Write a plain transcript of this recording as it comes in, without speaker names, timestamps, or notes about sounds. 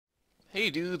Hey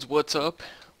dudes, what's up?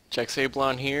 Jack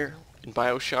Sebalon here in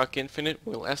Bioshock Infinite.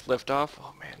 When we last left off,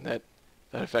 oh man, that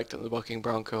effect of the bucking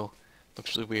bronco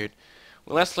looks really weird.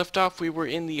 When we last left off, we were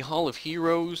in the Hall of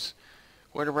Heroes,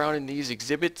 went around in these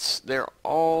exhibits. They're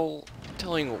all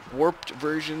telling warped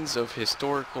versions of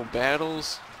historical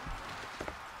battles.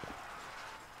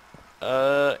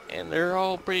 And they're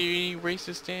all pretty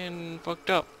racist and fucked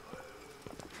up.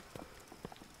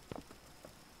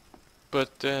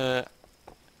 But, we're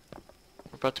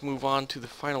about to move on to the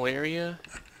final area.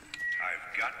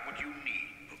 I've got what you need,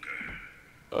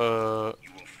 Booker.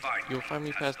 You'll find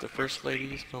me past the First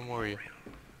Lady's memorial.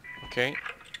 Okay.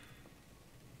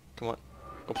 Come on.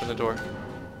 Open the door.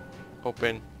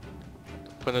 Open.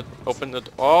 Open the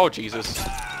oh, Jesus.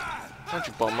 Don't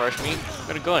you bum rush me. I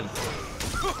got a gun.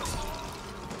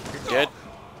 You're dead.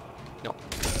 No.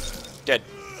 Dead.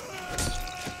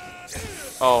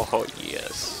 Oh,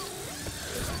 yes.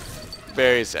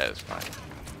 Very satisfying.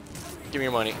 Give me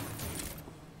your money.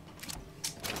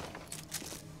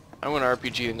 I'm gonna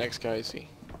RPG the next guy I see.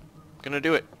 I'm gonna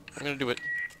do it. I'm gonna do it.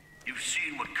 You've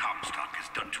seen what Comstock has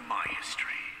done to my history.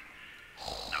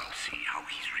 Now see how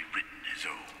he's rewritten his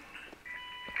own.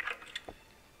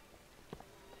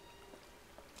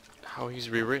 How he's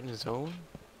rewritten his own?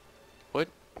 What?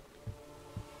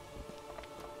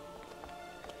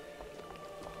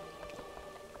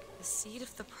 The seed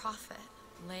of the prophet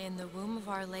lay in the womb of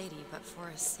Our Lady, but for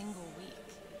a single week.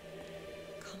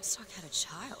 Comstock had a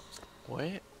child.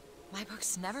 What? My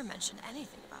books never mention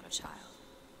anything about a child.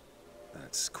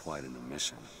 That's quite an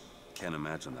omission. Can't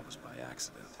imagine that was by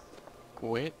accident.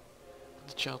 What?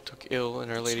 The child took ill,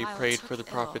 and Our Lady child prayed took for the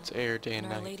ill, prophet's heir day and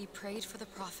Our night. Lady prayed for the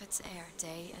prophet's heir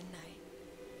day and night.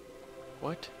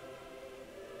 What?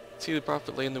 See, the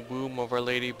prophet lay in the womb of Our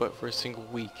Lady, but for a single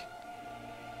week.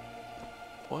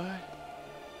 What?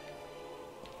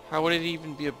 How would it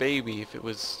even be a baby if it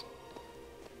was...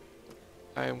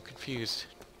 I am confused.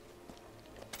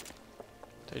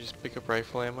 Did I just pick up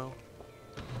rifle ammo?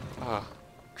 Ah,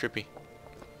 trippy.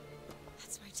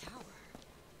 That's my tower.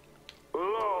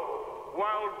 Lo,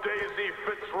 while Daisy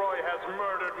Fitzroy has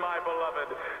murdered my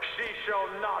beloved, she shall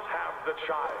not have the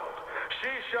child.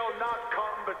 She shall not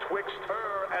come betwixt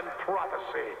her and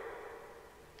prophecy.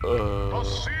 The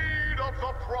seed of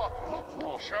the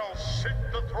prophet shall sit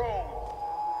the throne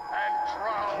and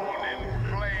drown in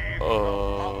flame the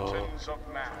mountains of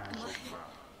man.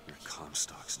 You're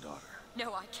Comstock's daughter.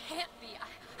 No, I can't be.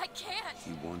 I can't.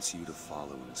 He wants you to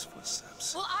follow in his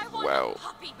footsteps. Well, I want Wow. a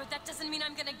puppy, but that doesn't mean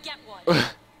I'm gonna get one.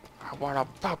 I want a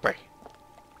puppy.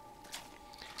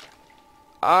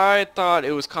 I thought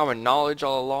it was common knowledge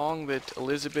all along that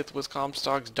Elizabeth was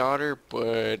Comstock's daughter,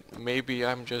 but maybe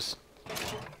I'm just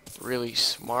really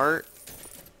smart.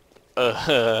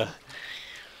 I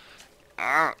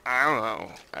don't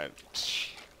know.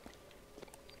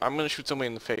 I'm gonna shoot somebody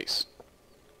in the face.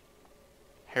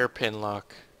 Hairpin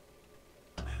lock.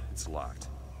 It's locked.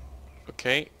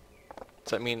 Okay.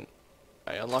 Does that mean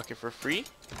I unlock it for free?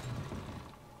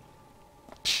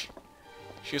 Psh.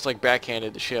 She was like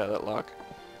backhanded the shit out of that lock.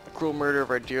 The cruel murder of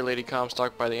our dear Lady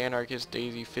Comstock by the anarchist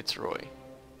Daisy Fitzroy.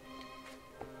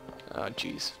 Oh,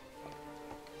 jeez.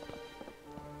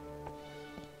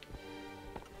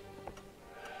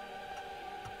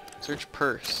 Search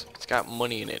purse. It's got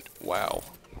money in it. Wow.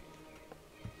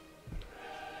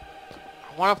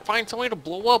 I want to find some way to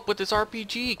blow up with this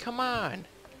RPG. Come on.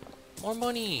 More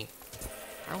money.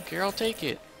 I don't care. I'll take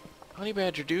it. Honey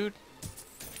badger, dude.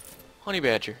 Honey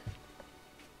badger.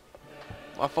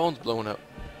 My phone's blowing up.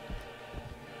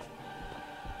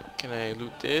 Can I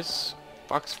loot this?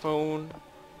 Fox phone.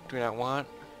 Do not want.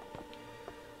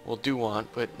 Well, do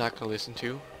want, but not gonna listen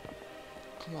to.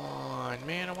 Come on,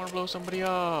 man. I want to blow somebody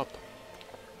up.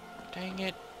 Dang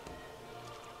it.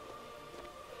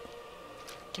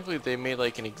 Can't believe they made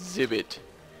like an exhibit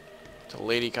to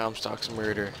Lady Comstock's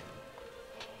murder.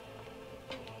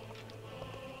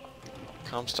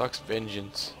 Comstock's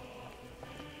vengeance.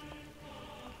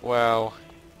 Wow.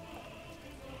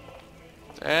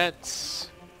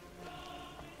 That's...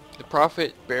 The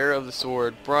prophet, bearer of the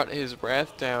sword, brought his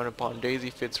wrath down upon Daisy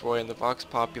Fitzroy and the Vox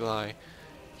Populi.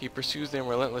 He pursues them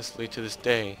relentlessly to this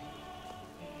day.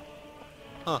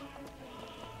 Huh.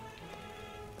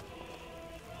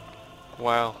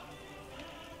 Wow.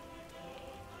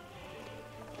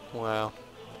 Wow.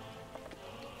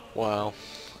 Wow.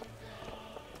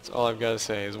 That's all I've got to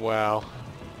say is wow.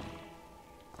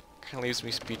 Kinda leaves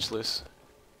me speechless.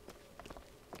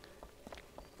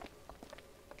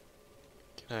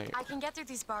 Can I can get through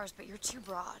these bars, but you're too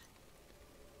broad.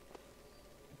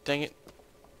 Dang it.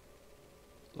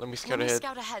 Let me scout Let me ahead.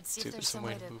 scout ahead, see if there's there's some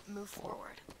way to move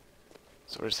forward.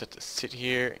 So I just have to sit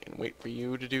here and wait for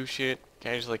you to do shit.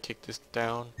 Can I just like kick this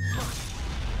down?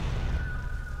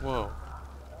 Whoa.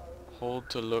 Hold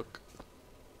to look.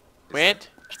 What?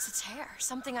 It's a tear,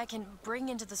 something I can bring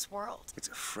into this world. It's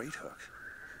a freight hook.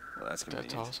 Well, that's That's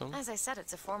convenient. awesome. As I said,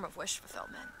 it's a form of wish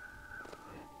fulfillment.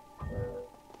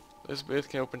 Elizabeth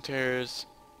can open tears.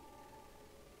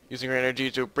 Using her energy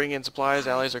to bring in supplies,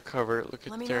 allies are covered. Look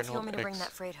Let at me know there if and you want hold me to bring X.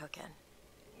 that freight hook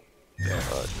in.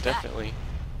 Definitely.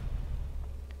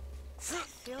 I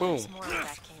feel Boom. there's more where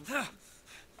that came from.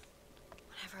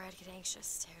 Whenever I'd get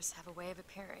anxious, tears have a way of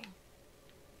appearing.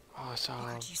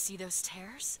 Awesome. Do you see those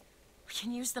tears? We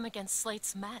can use them against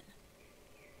Slate's men.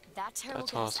 That tear will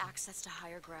That's give us awesome. access to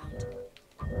higher ground.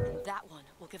 And that one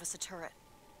will give us a turret.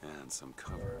 And some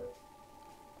cover.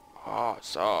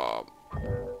 Awesome.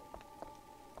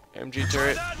 MG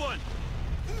turret. That one!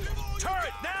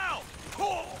 Turret now!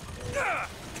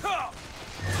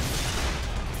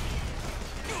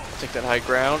 Take that high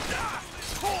ground.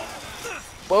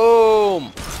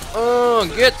 Boom!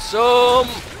 Get some!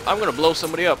 I'm gonna blow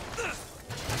somebody up.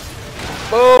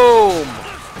 Boom!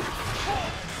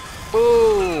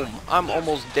 Boom! I'm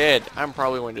almost dead. I'm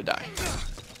probably going to die.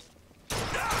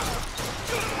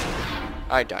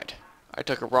 I died. I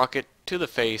took a rocket to the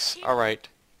face. Alright.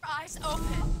 Eyes open.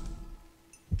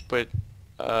 But,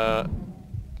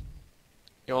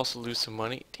 you also lose some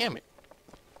money. Damn it.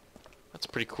 That's a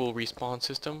pretty cool respawn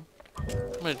system.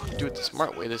 I'm gonna do it the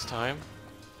smart way this time.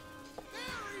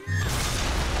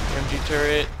 MG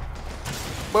turret.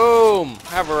 Boom!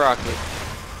 Have a rocket.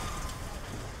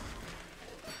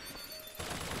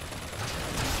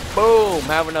 Boom!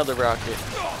 Have another rocket.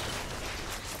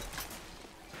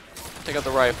 Take out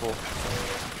the rifle.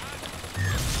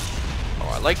 Oh,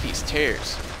 I like these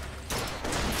tears.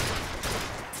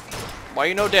 Why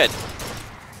you no dead?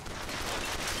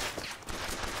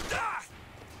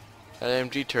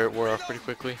 That MG turret wore off pretty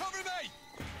quickly.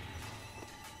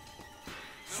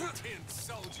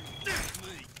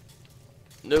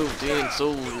 No tin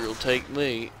soldier will take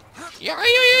me.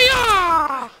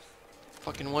 Yeah!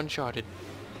 Fucking one-shotted.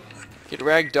 Get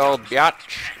ragdolled,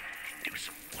 biatch. Do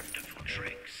some wonderful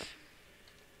tricks.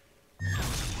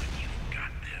 What you've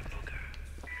got there, Booker.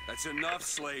 That's enough,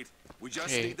 Slate. We just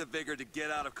Okay. need the vigor to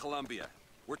get out of Columbia.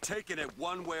 We're taking it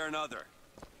one way or another.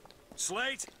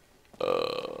 Slate?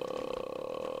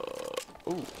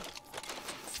 Ooh.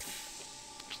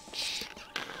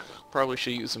 Probably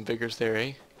should use some vigors there,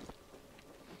 eh?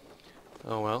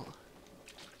 Oh well.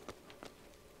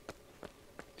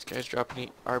 These guys drop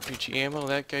any RPG ammo?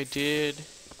 That guy did.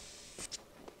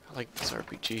 I like this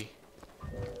RPG.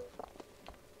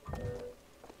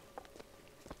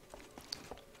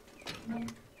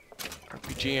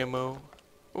 RPG ammo.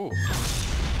 Ooh.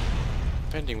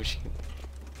 Vending machine.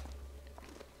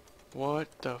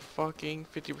 What the fucking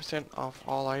 50% off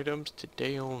all items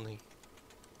today only.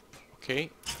 Okay.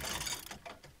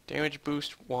 Damage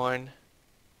boost 1.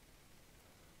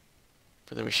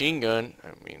 For the machine gun,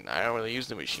 I mean, I don't really use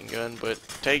the machine gun, but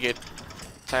take it.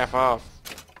 It's half off.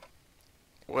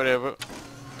 Whatever.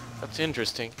 That's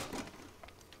interesting.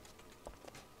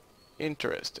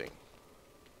 Interesting.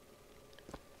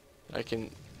 I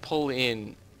can pull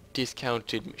in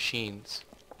discounted machines.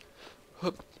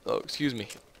 Hup. Oh, excuse me.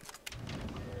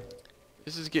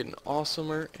 This is getting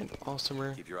awesomer and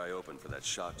awesomer. Keep your eye open for that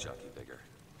shock jockey vigor.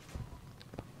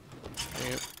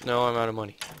 Yep. No, I'm out of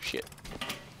money. Shit.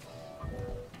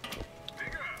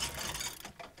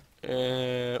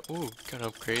 Ooh, gun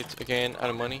upgrades. Again, out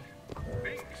of money.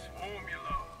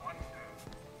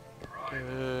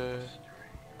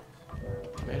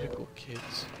 Medical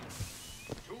kits.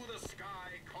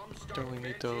 Don't we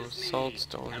need those? Salts,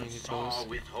 don't we need those?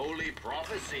 With holy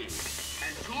prophecy,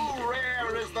 and too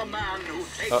rare is the man who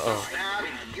takes Uh-oh. a stand.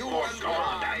 You and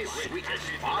God, and sweetest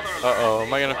father. Uh-oh,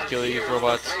 am I gonna have to kill these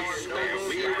robots?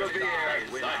 We revere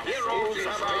the heroes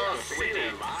of our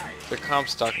city. They're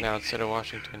Comstock now instead of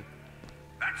Washington.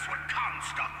 That's what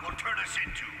Comstock will turn us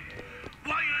into.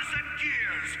 Wires and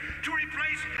gears to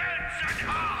replace heads and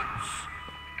hearts.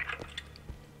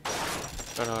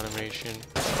 Gun automation.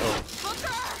 Uh-oh.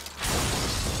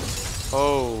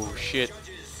 Oh, shit.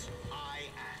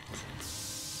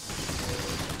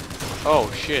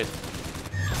 Oh, shit.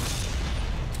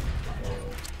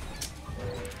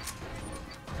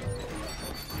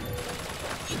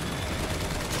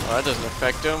 Oh, that doesn't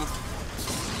affect him.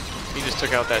 He just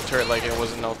took out that turret like it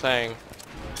wasn't no thing.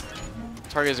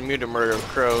 Target is immune to murder of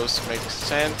crows. Makes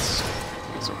sense.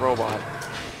 It's a robot.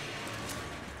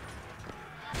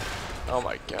 Oh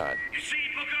my god. You see,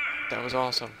 Booker? That was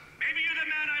awesome. Maybe you're the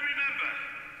man I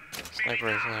remember. Sniper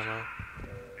rifle ammo.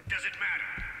 It doesn't matter.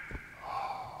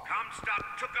 Comstock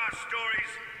our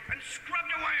stories and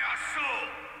scrubbed away our soul.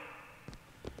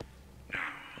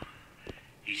 Now,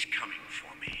 he's coming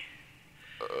for me.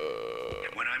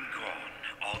 And when I'm gone,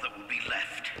 all that will be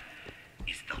left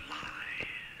is the lie.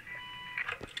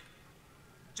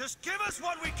 Just give us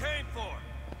what we came for.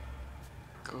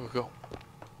 Go.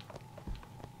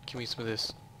 Give me some of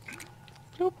this.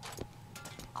 Bloop.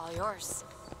 All yours.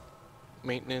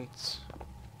 Maintenance.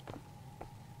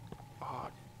 Oh,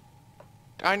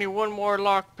 I need one more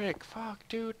lockpick. Fuck,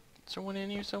 dude. Is there one in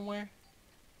here somewhere?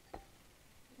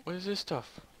 What is this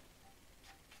stuff?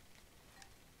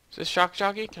 Is this shock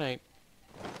jockey? Can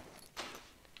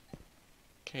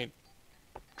I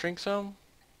drink some?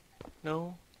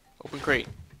 No? Open crate.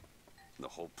 The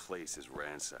whole place is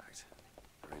ransacked.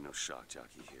 There ain't no shock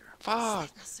jockey here.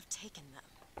 Fuck! They must have taken them.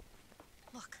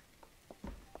 Look.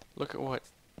 Look at what?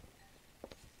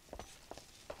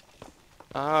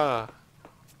 Ah!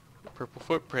 Purple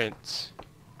footprints.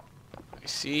 I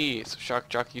see. So shock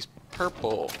jockey's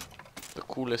purple. The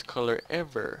coolest color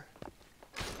ever.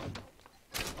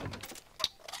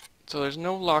 So there's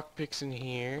no lockpicks in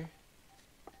here.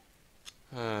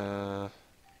 Fuck.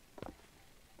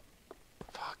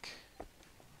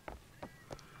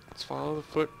 Let's follow the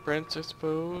footprints, I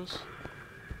suppose.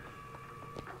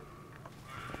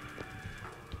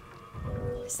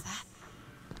 Is that?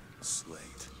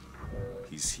 Slate.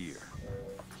 He's here.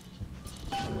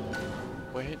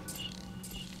 Wait.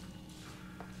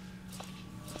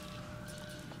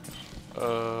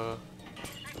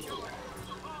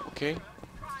 Okay.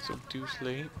 Subdue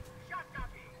Slate.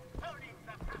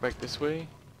 Go back this way.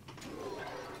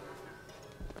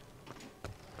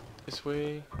 This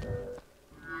way.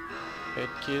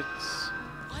 Medkits.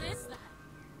 What is that?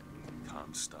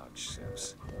 Comstock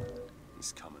ships.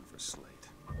 He's coming for Slate.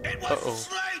 It was Uh-oh.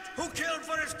 Slate who killed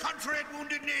for his country at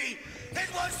Wounded Knee.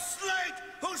 It was Slate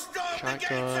who stormed the gates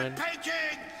Shotgun. at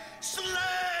Peking.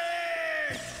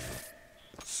 Slate!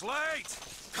 Slate!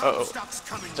 Comstock's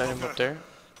coming, Is that him Booker. up there?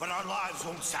 But our lives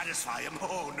won't satisfy him.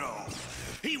 Oh, no.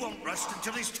 He won't rest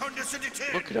until he's turned us into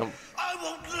tin. Look at him. I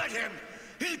won't let him.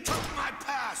 He took my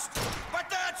past. But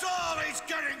that's all he's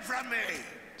getting from me.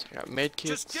 So I got medkits.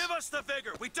 Just give us the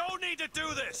vigor. We don't need to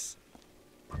do this.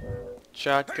 Here you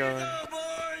Shotgun. go,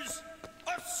 boys.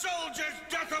 A soldier's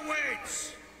death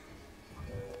awaits.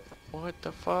 What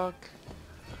the fuck?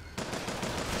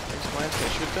 There's mine. Can I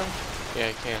shoot them? Yeah,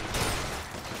 I can.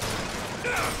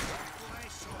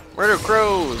 Murder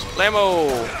crows!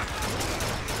 Blammo!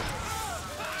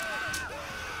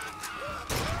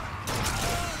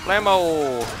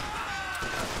 Blammo!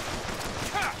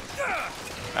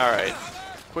 Alright.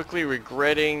 Quickly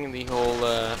regretting the whole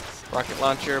rocket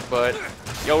launcher, but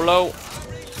YOLO!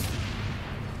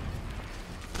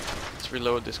 Let's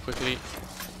reload this quickly.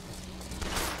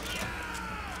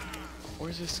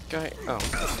 Where's this guy? Oh.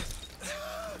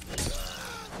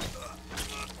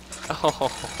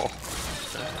 Oh.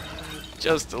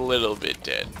 Just a little bit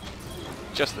dead.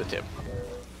 Just the tip.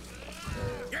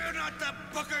 You're not the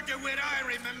Booker DeWitt I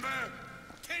remember.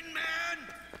 Tin Man!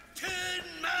 Tin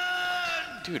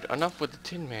Man! Dude, enough with the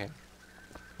Tin Man.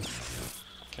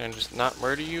 Can I just not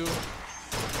murder you?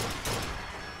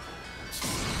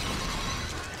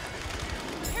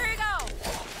 Here you go.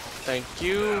 Thank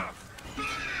you.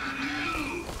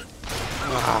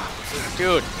 Ah,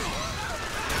 dude.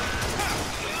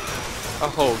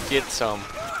 Oh, get some.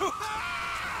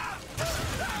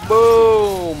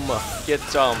 Boom! Get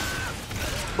some.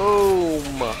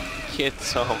 Boom! Get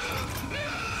some.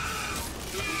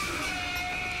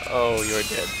 Oh, you're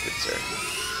dead, good sir.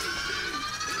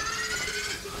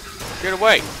 Get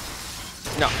away!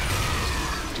 No.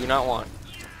 Do not want.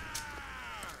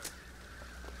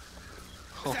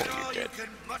 Oh, you're dead. You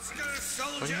can muster,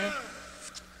 soldier. What do you have?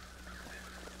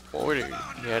 What were you?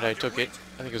 Yeah, I took it.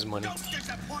 I think it was money. Don't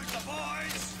disappoint the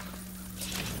boys.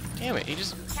 Damn it, he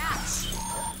just... Catch.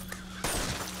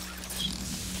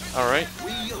 Alright.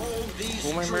 We hold these Who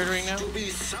am I murdering now? truths to be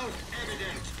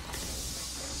self-evident.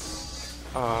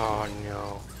 Oh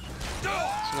no.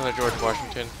 It's another George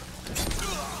Washington.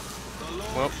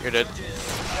 Well, you're dead.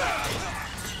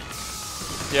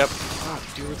 Yep. Oh,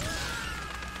 dude.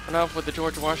 Enough with the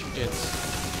George Washingtons.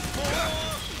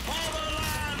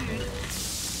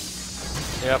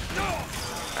 Yep.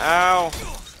 Ow.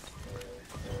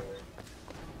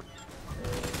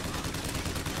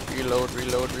 Reload,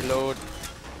 reload, reload.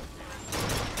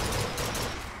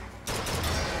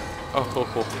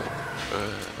 Oh,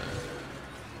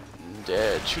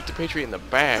 dead. Shoot the Patriot in the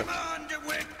back. Come on,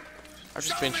 DeWitt. I've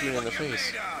just Show been me shooting in what the you're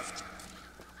face. made of.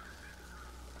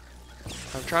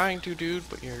 I'm trying to, dude,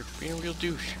 but you're being a real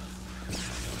douche.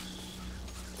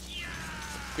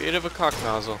 Bit of a cock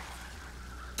nozzle.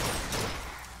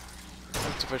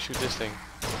 What if I shoot this thing?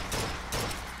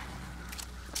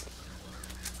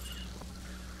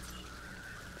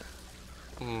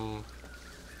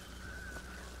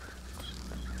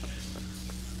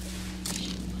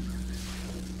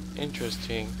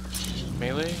 Interesting.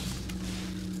 Melee?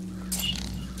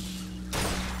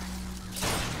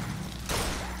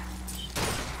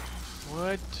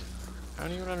 What? I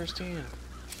don't even understand.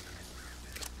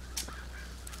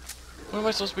 What am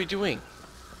I supposed to be doing?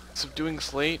 Subduing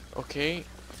Slate? Okay.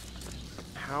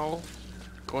 How?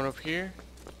 Going up here?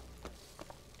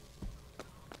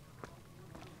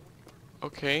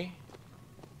 Okay.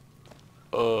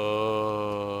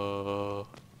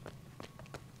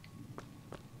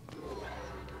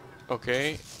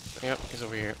 Okay. Yep, he's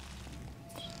over here.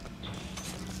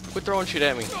 Quit throwing shit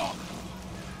at me.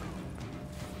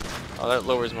 Oh, that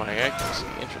lowers my accuracy.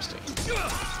 Interesting. Just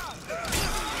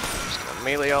gonna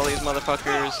melee all these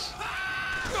motherfuckers.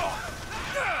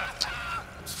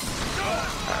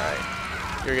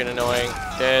 Alright. You're getting annoying.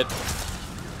 Dead.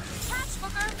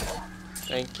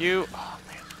 Thank you. Oh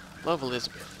man. Love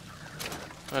Elizabeth.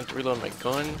 I have to reload my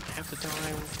gun half the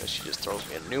time because she just throws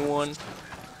me a new one.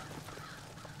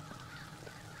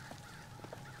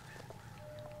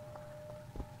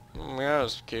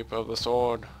 Yes, keep up the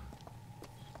sword.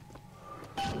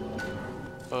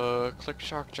 Click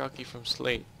Shock Jockey from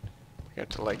Slate. You have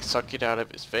to like suck it out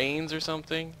of his veins or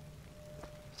something.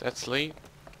 Is that Slate?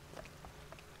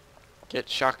 Get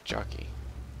Shock Jockey.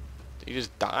 Did he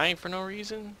just die for no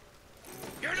reason?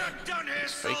 You're not done here,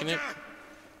 Just faking soldier!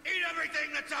 it? Eat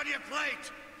everything that's on your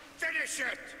plate! Finish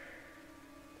it!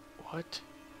 What?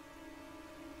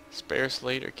 Spare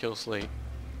Slate or kill Slate?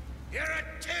 You're a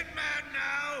tin man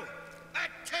now! A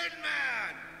tin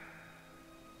man!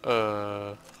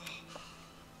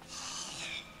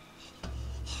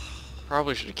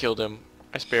 Probably should have killed him.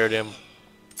 I spared him.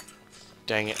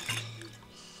 Dang it.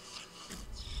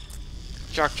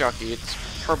 Shock Jockey, it's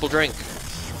purple drink.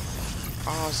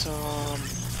 Awesome.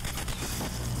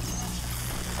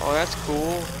 Oh, that's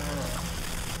cool.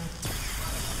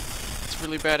 It's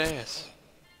really badass.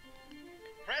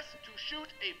 Press to shoot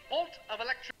a bolt of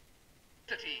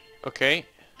electricity. Okay.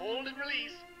 Hold and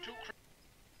release to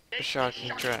create A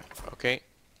shocking trap. Okay.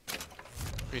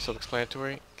 Pretty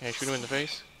self-explanatory. Can I shoot him in the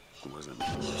face? It wasn't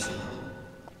close.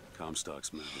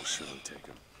 Comstock's men will surely take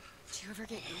him. Do you ever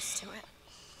get used to it?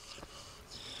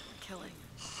 Killing.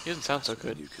 He doesn't sound so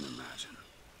good. You can imagine.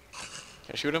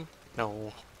 Can I shoot him?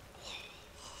 No.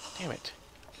 Damn it.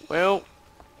 Well.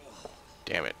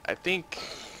 Damn it. I think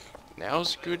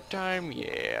now's a good time.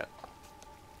 Yeah.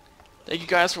 Thank you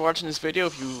guys for watching this video.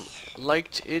 If you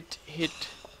liked it, hit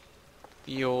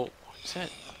the old... What's that?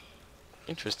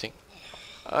 Interesting.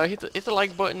 Hit the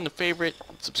like button, the favorite,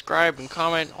 subscribe, and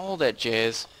comment, all that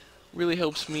jazz. Really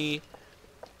helps me.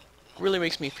 Really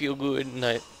makes me feel good, and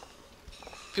I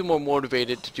feel more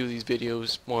motivated to do these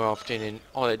videos more often, and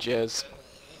all that jazz.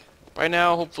 By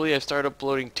now, hopefully, I start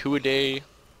uploading 2 a day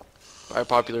by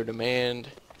popular demand.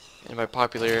 And by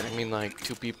popular, I mean like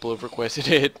 2 people have requested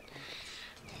it.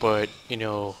 But, you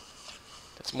know,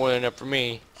 that's more than enough for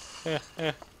me.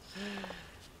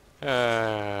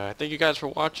 Thank you guys for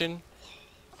watching.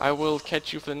 I will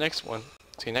catch you for the next one.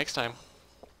 See you next time.